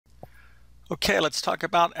Okay, let's talk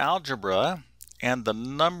about algebra and the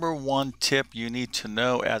number one tip you need to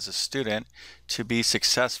know as a student to be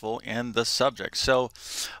successful in the subject. So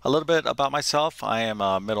a little bit about myself. I am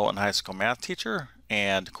a middle and high school math teacher,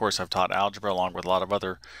 and of course I've taught algebra along with a lot of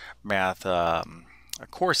other math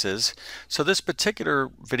courses. So this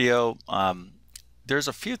particular video, there's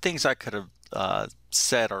a few things I could have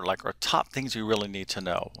said are top things you really need to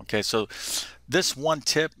know. Okay, so this one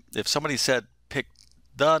tip, if somebody said pick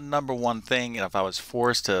the number one thing, and if I was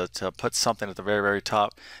forced to put something at the very, very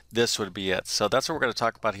top, this would be it. So that's what we're going to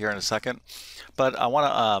talk about here in a second. But I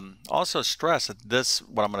want to also stress that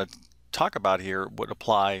what I'm going to talk about here would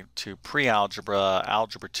apply to pre-algebra,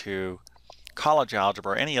 algebra 2, college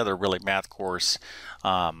algebra, or any other really math course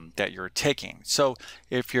that you're taking. So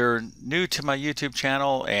if you're new to my YouTube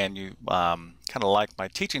channel and you kind of like my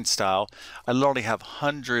teaching style, I literally have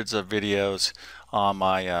hundreds of videos on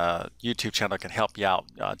my YouTube channel that can help you out.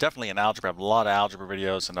 Definitely in algebra, I have a lot of algebra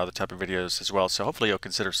videos and other type of videos as well. So hopefully you'll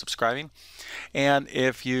consider subscribing. And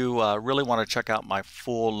if you really want to check out my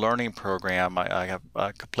full learning program, I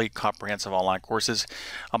have complete comprehensive online courses.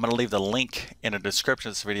 I'm going to leave the link in the description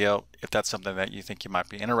of this video if that's something that you think you might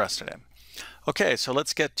be interested in. Okay, so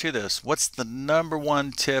let's get to this. What's the number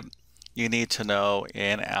one tip you need to know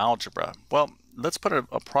in algebra? Well, let's put a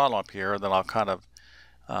problem up here, then I'll kind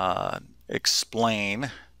of explain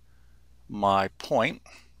my point.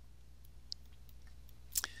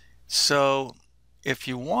 So if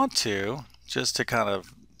you want to, just to kind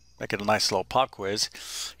of make it a nice little pop quiz,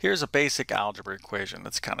 here's a basic algebra equation.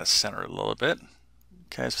 Let's kind of center it a little bit.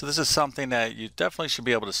 Okay, so this is something that you definitely should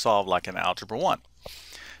be able to solve like in Algebra 1.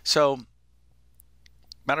 So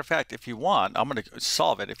matter of fact, if you want, I'm going to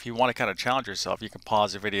solve it. If you want to kind of challenge yourself, you can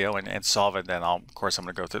pause the video and solve it. Then of course I'm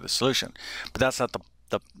going to go through the solution. But that's not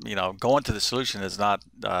going to the solution is not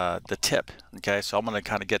the tip. Okay, so I'm going to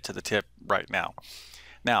kind of get to the tip right now.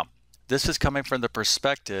 Now, this is coming from the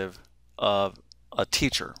perspective of a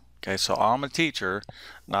teacher. Okay, so I'm a teacher,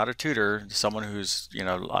 not a tutor, someone who's,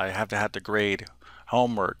 I have to grade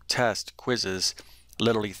homework, tests, quizzes,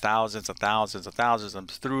 literally thousands and thousands and thousands of them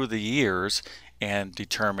through the years and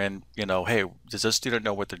determine, hey, does this student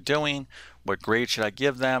know what they're doing? What grade should I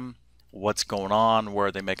give them? What's going on? Where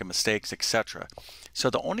are they making mistakes, etc. So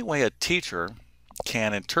the only way a teacher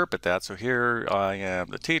can interpret that, so here I am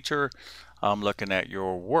the teacher, I'm looking at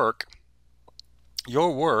your work.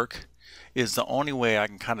 Your work is the only way I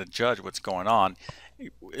can kind of judge what's going on,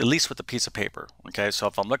 at least with a piece of paper. Okay, so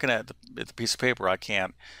if I'm looking at the piece of paper,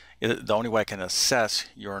 the only way I can assess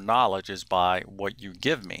your knowledge is by what you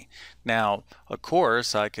give me. Now, of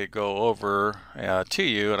course, I could go over to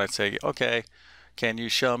you and I'd say, okay, can you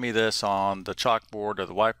show me this on the chalkboard or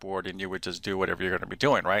the whiteboard? And you would just do whatever you're going to be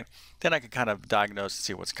doing, right? Then I could kind of diagnose and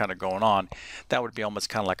see what's kind of going on. That would be almost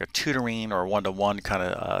kind of like a tutoring or one-to-one kind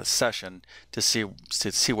of session to see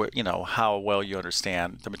what, how well you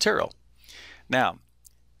understand the material. Now,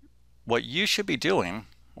 what you should be doing,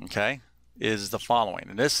 okay, is the following,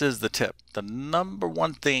 and this is the tip. The number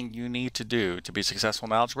one thing you need to do to be successful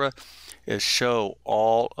in algebra is show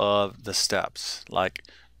all of the steps. Like,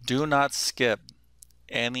 do not skip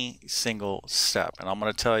any single step, and I'm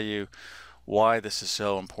going to tell you why this is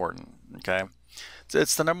so important. Okay,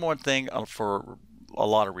 it's the number one thing for a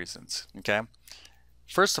lot of reasons. Okay,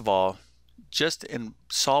 first of all, just in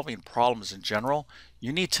solving problems in general,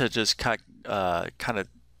 you need to just kind of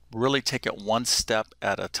really take it one step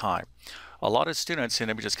at a time. A lot of students, and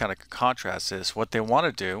let me just kind of contrast this, what they want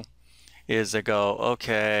to do is they go,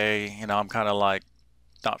 okay, I'm kind of like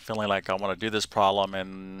not feeling like I want to do this problem,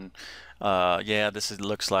 and yeah,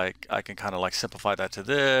 looks like I can kind of like simplify that to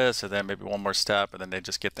this, and then maybe one more step, and then they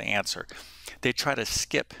just get the answer. They try to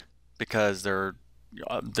skip because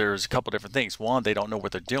there's a couple different things. One, they don't know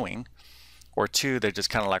what they're doing, or two, they just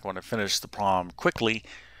kind of like want to finish the problem quickly.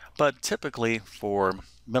 But typically for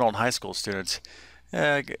middle and high school students,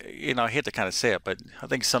 I hate to kind of say it, but I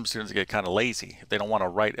think some students get kind of lazy. They don't want to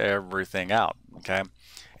write everything out, okay?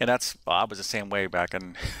 And I was the same way back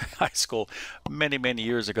in high school many, many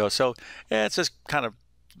years ago. So it's just kind of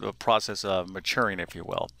the process of maturing, if you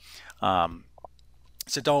will.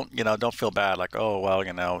 So don't feel bad like, oh, well,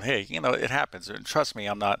 hey, it happens. And trust me,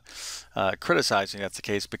 I'm not criticizing that's the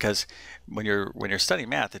case, because when you're studying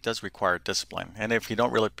math, it does require discipline. And if you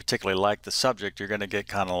don't really particularly like the subject, you're going to get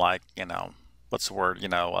kind of like, what's the word,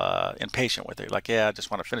 impatient with it. Like, yeah, I just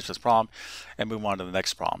want to finish this problem and move on to the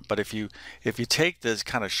next problem. But if you take this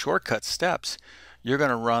kind of shortcut steps, you're going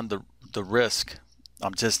to run the risk.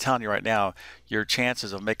 I'm just telling you right now, your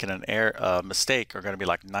chances of making an mistake are going to be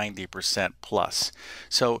like 90% plus.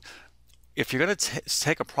 So if you're going to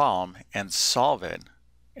take a problem and solve it,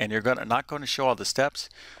 and you're not going to show all the steps,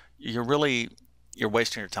 you're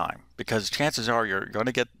wasting your time, because chances are you're going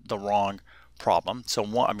to get the wrong problem. So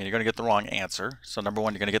you're going to get the wrong answer. So number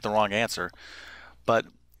one, you're going to get the wrong answer. But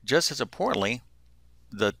just as importantly,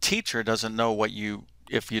 the teacher doesn't know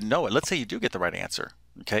if you know it. Let's say you do get the right answer.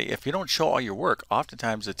 Okay, if you don't show all your work,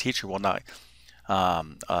 oftentimes the teacher will not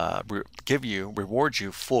reward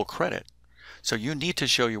you full credit. So you need to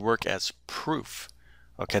show your work as proof,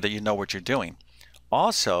 okay, that you know what you're doing.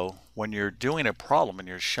 Also, when you're doing a problem and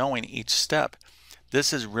you're showing each step,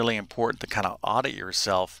 this is really important to kind of audit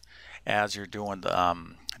yourself as you're doing the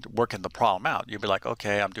working the problem out. You'll be like,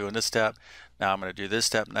 okay, I'm doing this step. Now I'm going to do this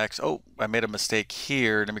step next. Oh, I made a mistake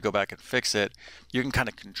here. Let me go back and fix it. You can kind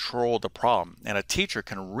of control the problem. And a teacher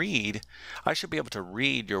can read. I should be able to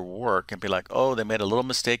read your work and be like, oh, they made a little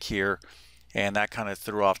mistake here, and that kind of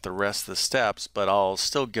threw off the rest of the steps, but I'll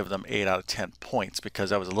still give them 8 out of 10 points because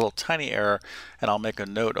that was a little tiny error, and I'll make a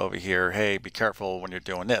note over here, hey, be careful when you're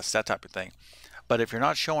doing this, that type of thing. But if you're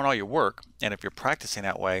not showing all your work, and if you're practicing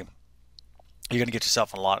that way, you're going to get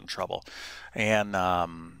yourself in a lot of trouble. And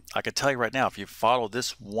I can tell you right now, if you follow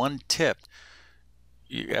this one tip,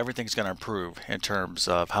 everything's going to improve in terms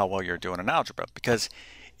of how well you're doing in algebra. Because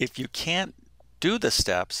if you can't do the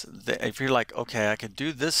steps, if you're like, okay, I can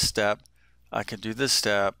do this step,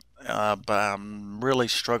 but I'm really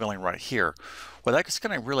struggling right here. Well, that's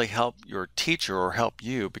going to really help your teacher or help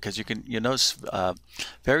you, because you know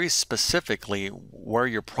very specifically where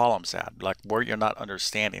your problem's at, like where you're not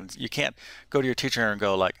understanding. You can't go to your teacher and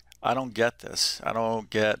go like, I don't get this.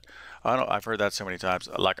 I've heard that so many times.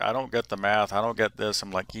 Like, I don't get the math. I don't get this. I'm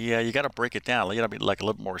like, yeah, you got to break it down. You got to be like a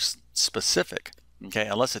little more specific. Okay,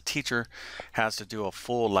 unless a teacher has to do a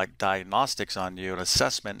full like diagnostics on you, an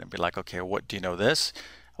assessment, and be like, okay, what do you know this?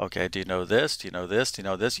 Okay, do you know this? Do you know this? Do you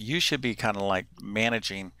know this? You should be kind of like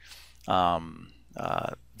managing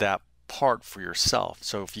that part for yourself.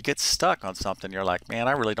 So if you get stuck on something, you're like, man,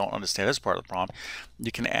 I really don't understand this part of the problem.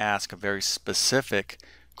 You can ask a very specific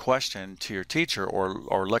question to your teacher,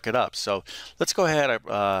 or look it up. So let's go ahead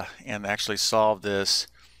and actually solve this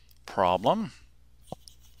problem.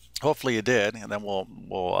 Hopefully you did, and then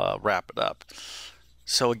we'll wrap it up.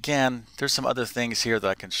 So again, there's some other things here that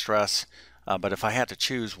I can stress, but if I had to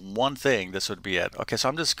choose one thing, this would be it. Okay, so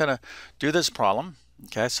I'm just going to do this problem.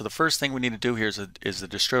 Okay, so the first thing we need to do here is the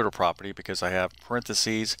distributive property, because I have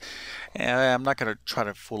parentheses, and I'm not going to try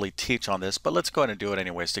to fully teach on this, but let's go ahead and do it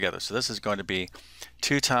anyways together. So this is going to be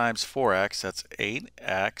 2 times 4x, that's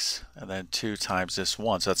 8x, and then 2 times this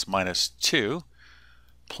 1, so that's minus 2,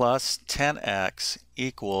 plus 10x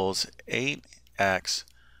equals 8x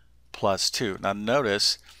plus 2. Now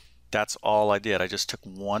notice that's all I did. I just took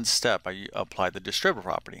one step. I applied the distributive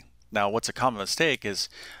property. Now what's a common mistake is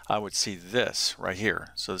I would see this right here.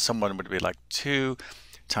 So someone would be like 2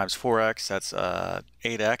 times 4x, that's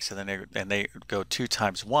 8x, and then they go 2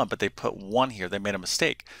 times 1, but they put 1 here. They made a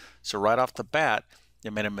mistake. So right off the bat, they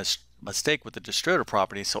made a mistake with the distributive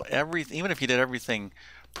property. So even if you did everything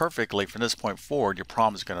perfectly from this point forward, your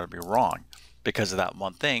problem is going to be wrong because of that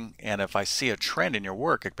one thing. And if I see a trend in your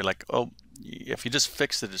work, it'd be like, oh, if you just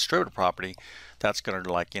fix the distributive property, that's going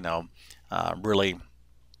to, like, really,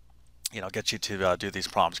 get you to do these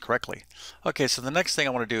problems correctly. Okay, so the next thing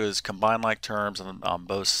I want to do is combine like terms on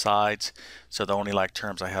both sides. So the only like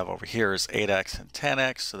terms I have over here is 8x and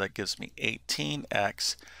 10x, so that gives me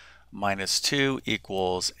 18x minus 2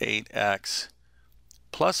 equals 8x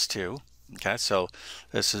plus 2. Okay, so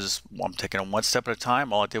I'm taking it one step at a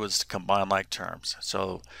time. All I did was to combine like terms.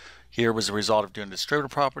 So here was the result of doing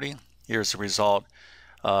distributive property. Here's the result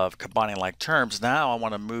of combining like terms. Now I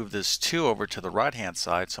want to move this 2 over to the right hand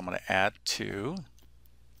side, so I'm going to add 2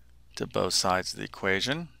 to both sides of the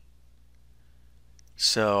equation.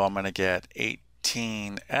 So I'm going to get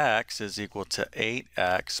 18x is equal to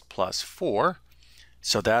 8x plus 4.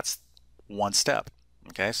 So that's one step.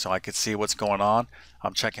 Okay, so I could see what's going on.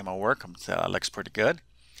 I'm checking my work. Looks pretty good.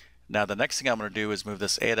 Now the next thing I'm going to do is move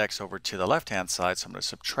this 8x over to the left hand side. So I'm going to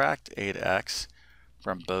subtract 8x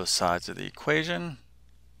from both sides of the equation.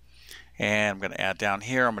 And I'm going to add down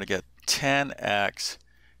here. I'm going to get 10x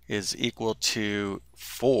is equal to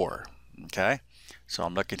 4. Okay, so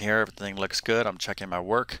I'm looking here. Everything looks good. I'm checking my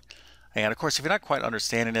work. And of course, if you're not quite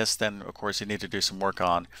understanding this, then of course you need to do some work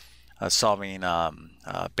on solving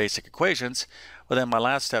basic equations. Well, then my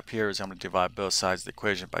last step here is I'm going to divide both sides of the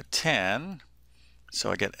equation by 10.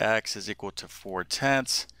 So I get x is equal to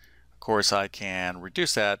 4/10. Of course, I can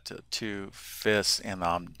reduce that to 2/5, and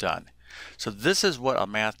I'm done. So this is what a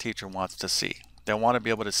math teacher wants to see. They want to be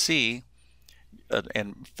able to see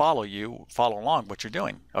and follow along what you're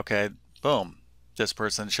doing. Okay, boom. This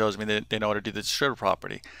person shows me that they know how to do the distributive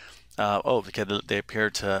property. Because they appear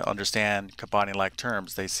to understand combining like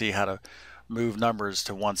terms. They see how to move numbers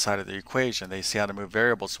to one side of the equation. They see how to move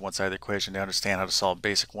variables to one side of the equation. They understand how to solve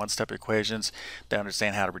basic one-step equations. They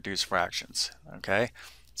understand how to reduce fractions. Okay?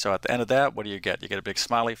 So at the end of that, what do you get? You get a big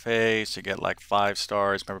smiley face. You get like 5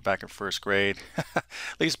 stars. Remember back in first grade? At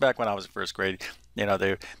least back when I was in first grade, you know,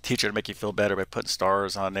 the teacher would make you feel better by putting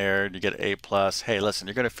stars on there. And you get A+. Hey, listen,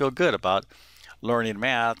 you're going to feel good about learning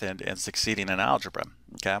math and succeeding in algebra.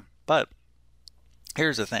 Okay? But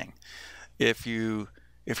here's the thing. If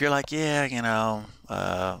you're like, yeah, you know,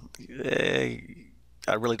 I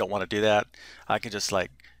really don't want to do that. I can just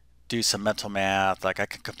like do some mental math. Like I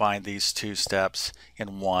can combine these 2 steps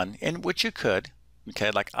in one, in which you could,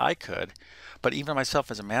 okay, like I could. But even myself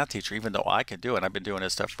as a math teacher, even though I can do it, I've been doing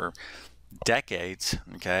this stuff for decades,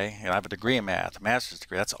 okay, and I have a degree in math, a master's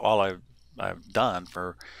degree. That's all I've done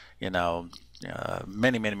for, you know,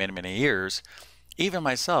 many years. Even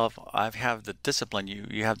myself, I've had the discipline.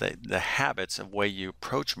 You have the habits of way you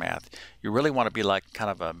approach math. You really want to be like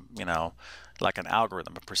kind of a, you know, like an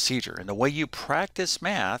algorithm, a procedure. And the way you practice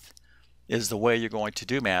math is the way you're going to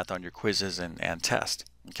do math on your quizzes and tests.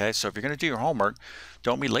 Okay, so if you're going to do your homework,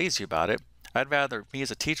 don't be lazy about it. I'd rather, me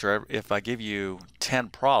as a teacher, if I give you 10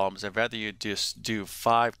 problems, I'd rather you just do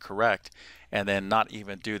 5 correct and then not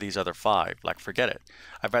even do these other 5. Like, forget it.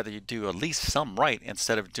 I'd rather you do at least some right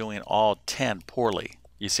instead of doing all 10 poorly.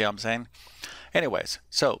 You see what I'm saying? Anyways,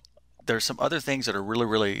 so there's some other things that are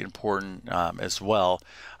really important as well.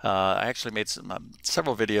 I actually made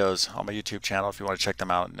several videos on my YouTube channel if you want to check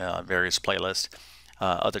them out in various playlists.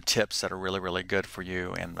 Other tips that are really good for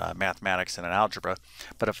you in mathematics and in algebra.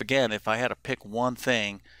 But if I had to pick one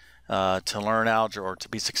thing to learn algebra or to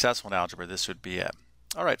be successful in algebra, this would be it.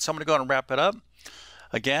 All right, so I'm going to go ahead and wrap it up.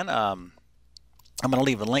 Again, I'm going to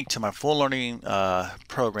leave a link to my full learning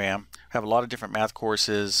program. I have a lot of different math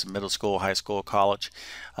courses, middle school, high school, college.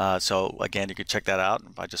 So again, you can check that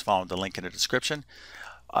out by just following the link in the description.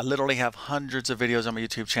 I literally have hundreds of videos on my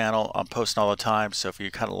YouTube channel. I'm posting all the time. So if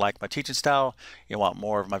you kind of like my teaching style, you want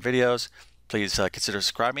more of my videos, please consider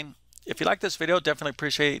subscribing. If you like this video, definitely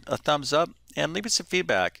appreciate a thumbs up and leave me some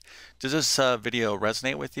feedback. Does this video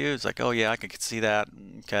resonate with you? It's like, oh yeah, I can see that.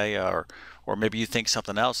 Okay, or maybe you think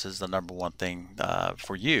something else is the #1 thing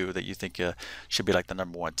for you that you think should be like the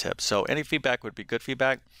 #1 tip. So any feedback would be good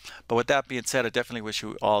feedback. But with that being said, I definitely wish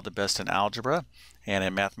you all the best in algebra and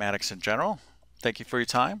in mathematics in general. Thank you for your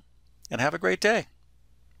time and have a great day.